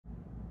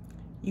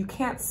You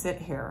can't sit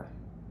here.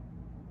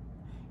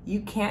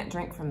 You can't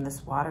drink from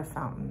this water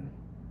fountain.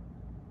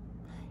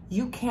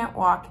 You can't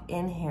walk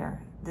in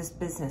here. This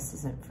business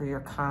isn't for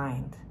your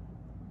kind.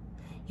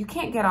 You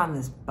can't get on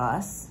this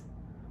bus.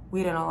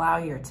 We don't allow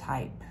your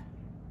type.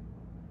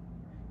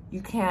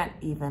 You can't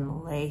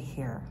even lay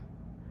here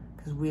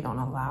because we don't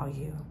allow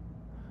you.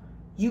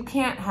 You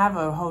can't have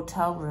a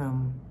hotel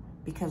room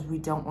because we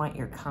don't want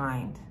your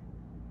kind.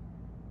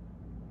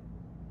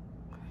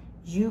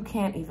 You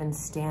can't even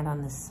stand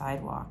on this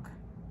sidewalk.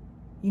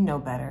 You know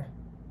better.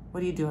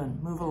 What are you doing?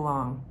 Move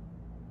along.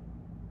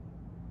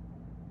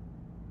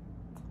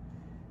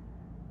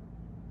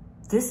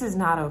 This is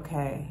not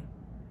okay.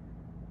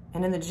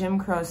 And in the Jim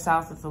Crow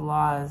South of the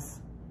laws,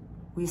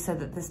 we said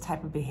that this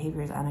type of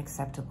behavior is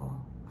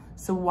unacceptable.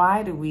 So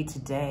why do we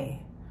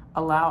today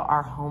allow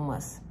our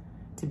homeless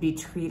to be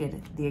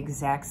treated the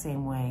exact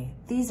same way?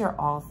 These are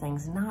all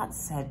things not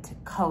said to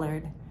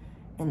colored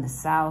in the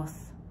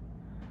South,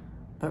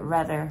 but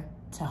rather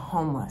to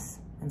homeless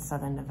in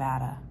Southern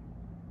Nevada.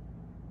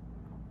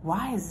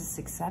 Why is this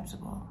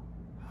acceptable?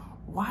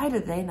 Why do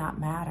they not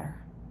matter?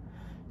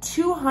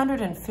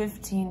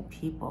 215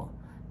 people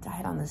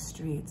died on the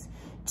streets.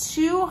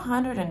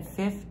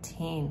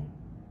 215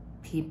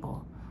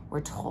 people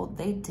were told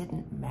they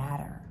didn't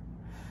matter.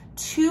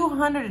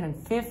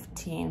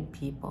 215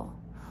 people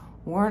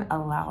weren't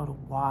allowed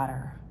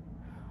water,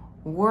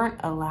 weren't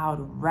allowed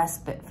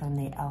respite from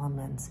the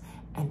elements,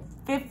 and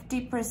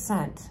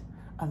 50%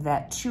 of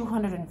that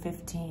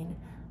 215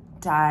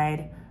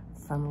 died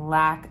from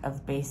lack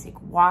of basic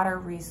water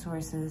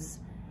resources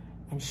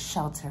and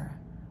shelter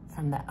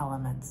from the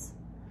elements.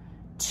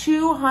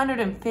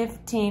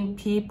 215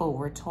 people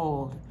were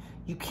told,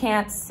 you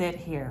can't sit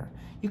here,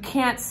 you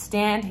can't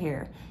stand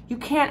here, you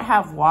can't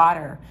have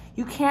water,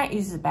 you can't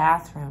use the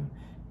bathroom.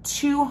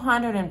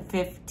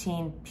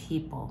 215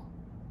 people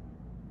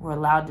were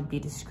allowed to be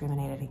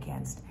discriminated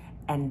against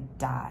and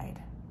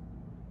died.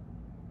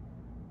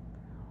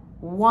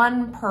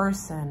 One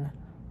person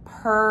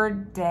per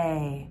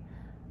day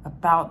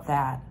about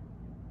that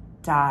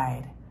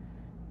died.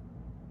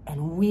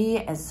 And we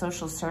as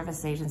social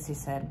service agency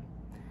said,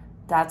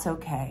 that's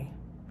okay.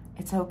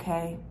 It's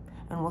okay,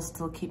 and we'll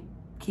still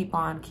keep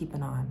on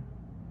keeping on.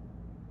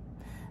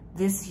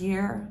 This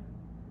year,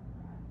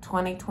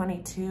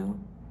 2022,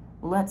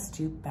 let's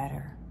do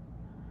better.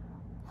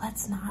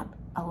 Let's not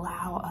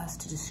allow us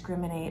to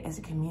discriminate as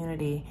a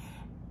community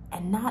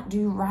and not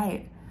do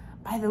right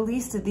by the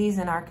least of these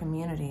in our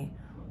community.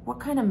 What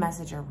kind of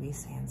message are we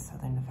saying,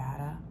 Southern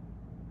Nevada?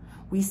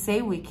 We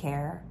say we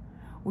care.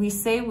 We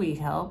say we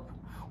help.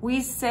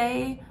 We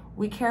say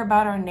we care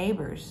about our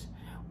neighbors.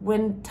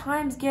 When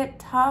times get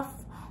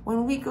tough,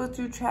 when we go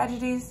through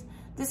tragedies,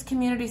 this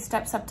community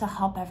steps up to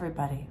help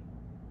everybody.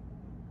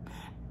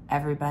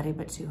 Everybody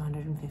but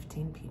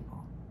 215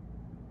 people.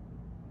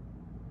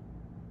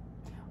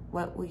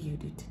 What will you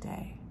do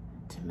today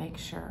to make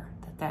sure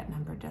that that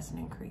number doesn't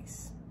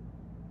increase?